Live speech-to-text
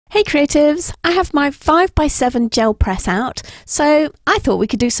Hey creatives, I have my 5x7 gel press out, so I thought we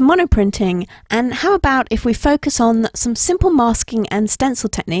could do some monoprinting, and how about if we focus on some simple masking and stencil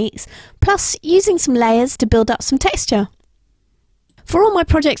techniques, plus using some layers to build up some texture. For all my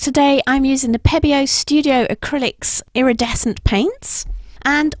projects today, I'm using the Pebeo Studio Acrylics iridescent paints,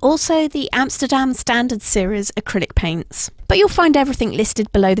 and also the Amsterdam Standard Series acrylic paints, but you'll find everything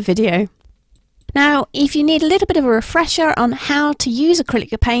listed below the video. Now, if you need a little bit of a refresher on how to use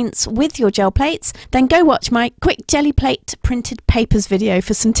acrylic paints with your gel plates, then go watch my quick jelly plate printed papers video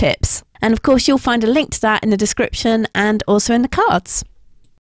for some tips. And of course, you'll find a link to that in the description and also in the cards.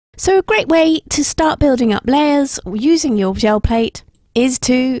 So a great way to start building up layers using your gel plate is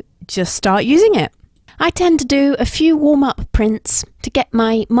to just start using it. I tend to do a few warm-up prints to get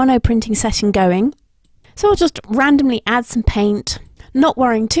my monoprinting session going. So I'll just randomly add some paint, not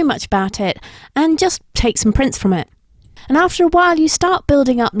worrying too much about it, and just take some prints from it. And after a while you start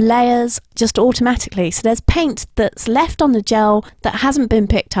building up layers just automatically, so there's paint that's left on the gel that hasn't been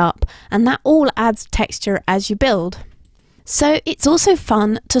picked up, and that all adds texture as you build. So it's also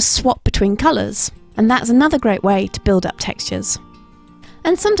fun to swap between colours, and that's another great way to build up textures.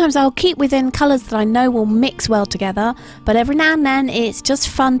 And sometimes I'll keep within colours that I know will mix well together, but every now and then it's just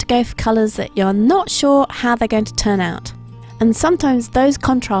fun to go for colours that you're not sure how they're going to turn out. And sometimes those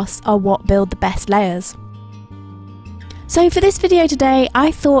contrasts are what build the best layers. So for this video today,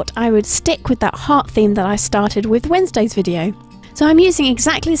 I thought I would stick with that heart theme that I started with Wednesday's video. So I'm using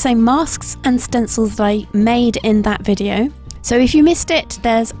exactly the same masks and stencils that I made in that video. So if you missed it,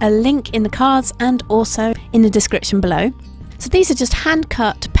 there's a link in the cards and also in the description below. So these are just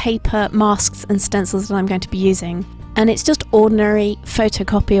hand-cut paper masks and stencils that I'm going to be using. And it's just ordinary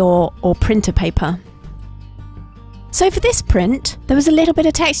photocopy or printer paper. So for this print, there was a little bit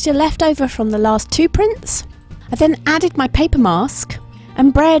of texture left over from the last two prints. I then added my paper mask and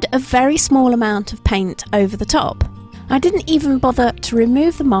spread a very small amount of paint over the top. I didn't even bother to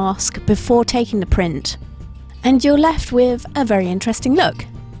remove the mask before taking the print, and you're left with a very interesting look.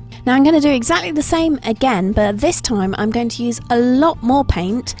 Now I'm going to do exactly the same again, but this time I'm going to use a lot more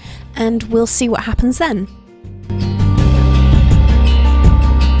paint, and we'll see what happens then.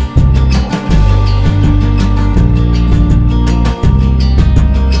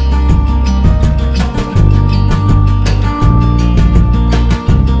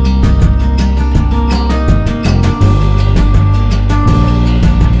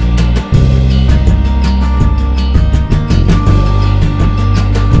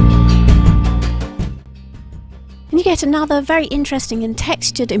 You get another very interesting and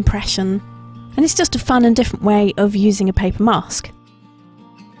textured impression, and it's just a fun and different way of using a paper mask.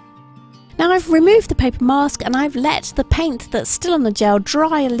 Now I've removed the paper mask and I've let the paint that's still on the gel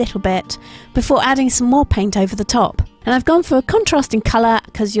dry a little bit before adding some more paint over the top. And I've gone for a contrasting colour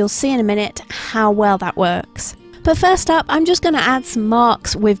because you'll see in a minute how well that works. But first up, I'm just going to add some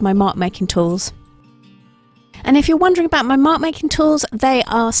marks with my mark making tools. And if you're wondering about my mark making tools, they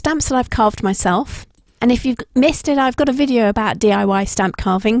are stamps that I've carved myself. And if you've missed it, I've got a video about DIY stamp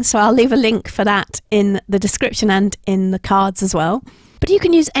carving, so I'll leave a link for that in the description and in the cards as well. But you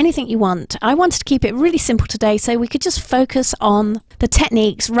can use anything you want. I wanted to keep it really simple today so we could just focus on the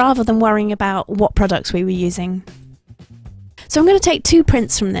techniques rather than worrying about what products we were using. So I'm going to take two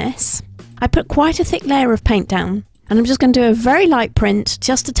prints from this. I put quite a thick layer of paint down, and I'm just going to do a very light print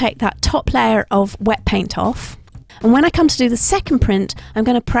just to take that top layer of wet paint off. And when I come to do the second print, I'm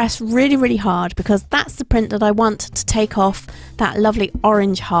going to press really, really hard because that's the print that I want to take off that lovely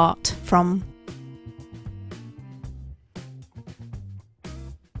orange heart from.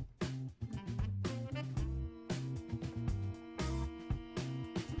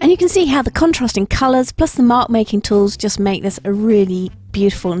 And you can see how the contrasting colours plus the mark making tools just make this a really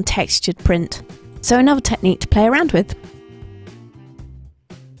beautiful and textured print. So another technique to play around with.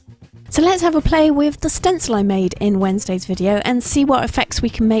 So let's have a play with the stencil I made in Wednesday's video and see what effects we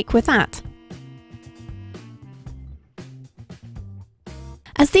can make with that.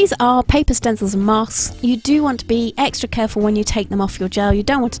 As these are paper stencils and masks, you do want to be extra careful when you take them off your gel. You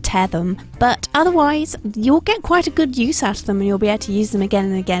don't want to tear them, but otherwise you'll get quite a good use out of them and you'll be able to use them again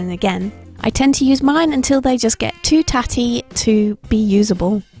and again and again. I tend to use mine until they just get too tatty to be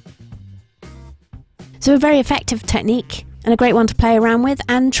usable. So a very effective technique. And a great one to play around with,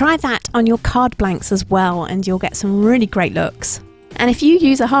 and try that on your card blanks as well and you'll get some really great looks. And if you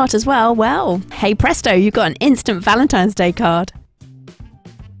use a heart as well, well, hey presto, you've got an instant Valentine's Day card.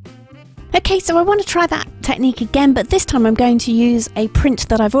 Okay, so I want to try that technique again, but this time I'm going to use a print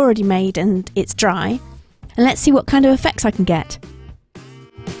that I've already made and it's dry. And let's see what kind of effects I can get.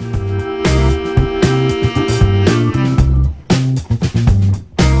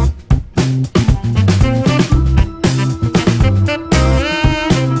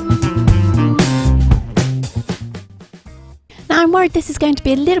 worried this is going to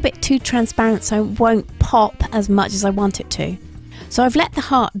be a little bit too transparent, so it won't pop as much as I want it to. So I've let the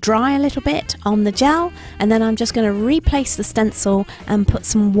heart dry a little bit on the gel, and then I'm just going to replace the stencil and put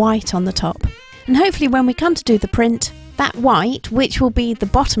some white on the top. And hopefully when we come to do the print, that white, which will be the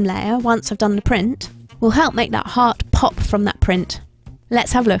bottom layer once I've done the print, will help make that heart pop from that print.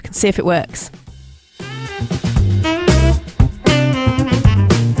 Let's have a look and see if it works.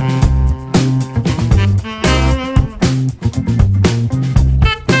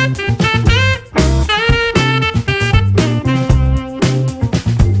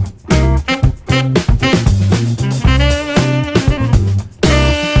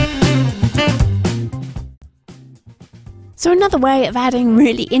 So another way of adding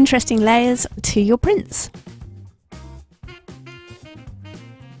really interesting layers to your prints.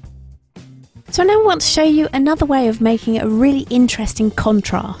 So now I want to show you another way of making a really interesting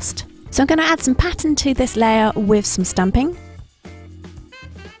contrast. So I'm going to add some pattern to this layer with some stamping.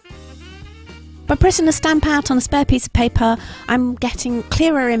 By pressing a stamp out on a spare piece of paper, I'm getting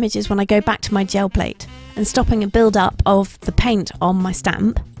clearer images when I go back to my gel plate and stopping a build-up of the paint on my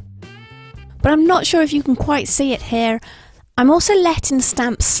stamp. But I'm not sure if you can quite see it here. I'm also letting the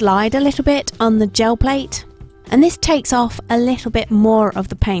stamp slide a little bit on the gel plate, and this takes off a little bit more of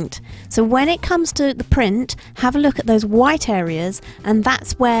the paint. So when it comes to the print, have a look at those white areas, and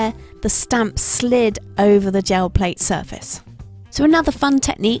that's where the stamp slid over the gel plate surface. So another fun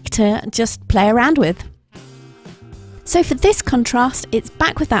technique to just play around with. So for this contrast, it's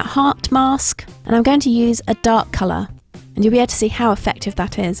back with that heart mask, and I'm going to use a dark colour, and you'll be able to see how effective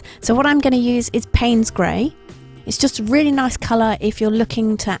that is. So what I'm going to use is Payne's Grey. It's just a really nice colour if you're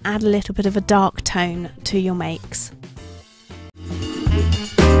looking to add a little bit of a dark tone to your makes.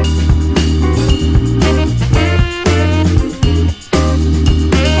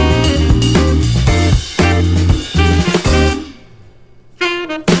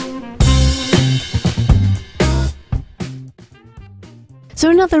 So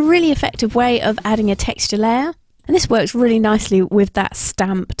another really effective way of adding a texture layer, and this works really nicely with that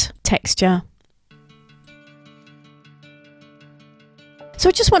stamped texture. So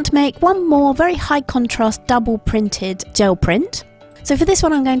I just want to make one more very high contrast double printed gel print. So for this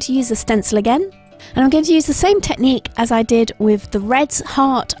one I'm going to use a stencil again, and I'm going to use the same technique as I did with the red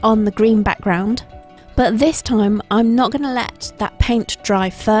heart on the green background, but this time I'm not going to let that paint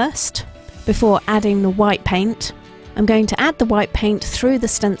dry first before adding the white paint. I'm going to add the white paint through the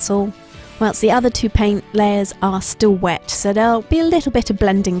stencil whilst the other two paint layers are still wet, so there'll be a little bit of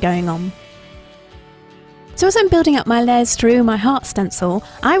blending going on. So as I'm building up my layers through my heart stencil,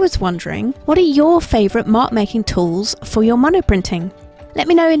 I was wondering, what are your favourite mark making tools for your monoprinting? Let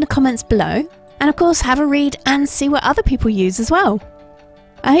me know in the comments below, and of course have a read and see what other people use as well.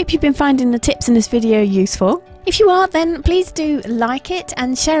 I hope you've been finding the tips in this video useful. If you are, then please do like it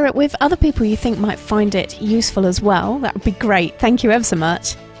and share it with other people you think might find it useful as well. That would be great, thank you ever so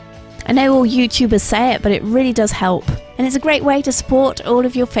much. I know all YouTubers say it, but it really does help, and it's a great way to support all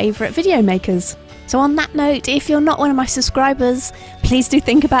of your favourite video makers. So on that note, if you're not one of my subscribers, please do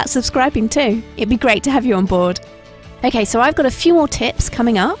think about subscribing too. It'd be great to have you on board. Okay, so I've got a few more tips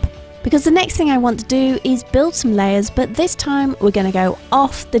coming up, because the next thing I want to do is build some layers, but this time we're going to go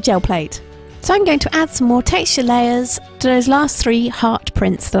off the gel plate. So I'm going to add some more texture layers to those last three heart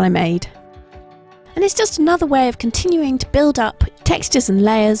prints that I made. And it's just another way of continuing to build up textures and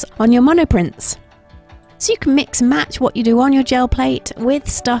layers on your monoprints. So you can mix and match what you do on your gel plate with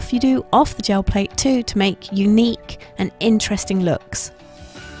stuff you do off the gel plate too, to make unique and interesting looks.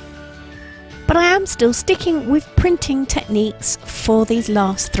 But I am still sticking with printing techniques for these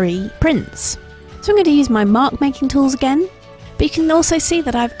last three prints. So I'm going to use my mark making tools again, but you can also see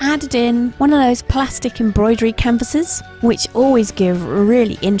that I've added in one of those plastic embroidery canvases, which always give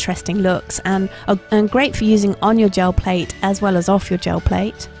really interesting looks and are great for using on your gel plate as well as off your gel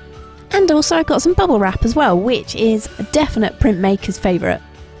plate. And also I've got some bubble wrap as well, which is a definite printmaker's favourite.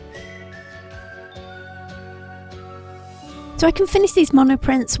 So I can finish these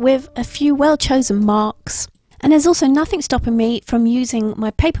monoprints with a few well chosen marks, and there's also nothing stopping me from using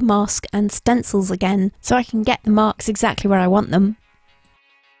my paper mask and stencils again, so I can get the marks exactly where I want them.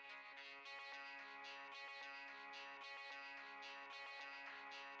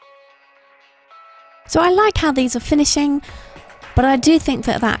 So I like how these are finishing, but I do think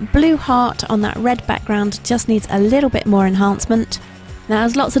that that blue heart on that red background just needs a little bit more enhancement. Now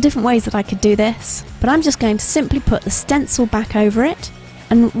there's lots of different ways that I could do this, but I'm just going to simply put the stencil back over it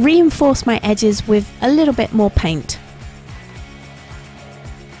and reinforce my edges with a little bit more paint.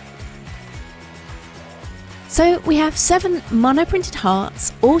 So we have 7 monoprinted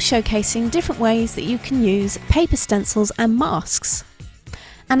hearts, all showcasing different ways that you can use paper stencils and masks.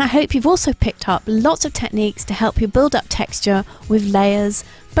 And I hope you've also picked up lots of techniques to help you build up texture with layers,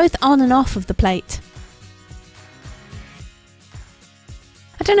 both on and off of the plate.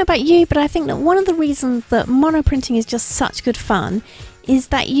 I don't know about you, but I think that one of the reasons that monoprinting is just such good fun is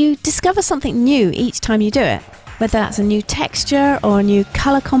that you discover something new each time you do it, whether that's a new texture or a new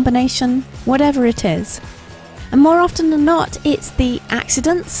colour combination, whatever it is. And more often than not, it's the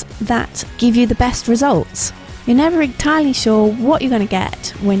accidents that give you the best results. You're never entirely sure what you're going to get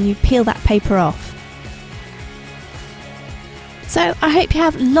when you peel that paper off. So I hope you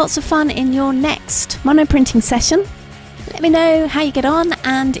have lots of fun in your next monoprinting session. Let me know how you get on,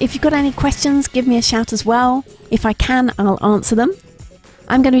 and if you've got any questions, give me a shout as well. If I can, I'll answer them.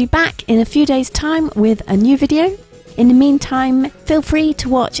 I'm going to be back in a few days' time with a new video. In the meantime, feel free to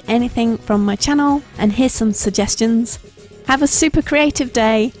watch anything from my channel and here's some suggestions. Have a super creative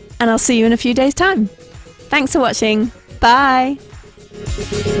day, and I'll see you in a few days' time. Thanks for watching. Bye!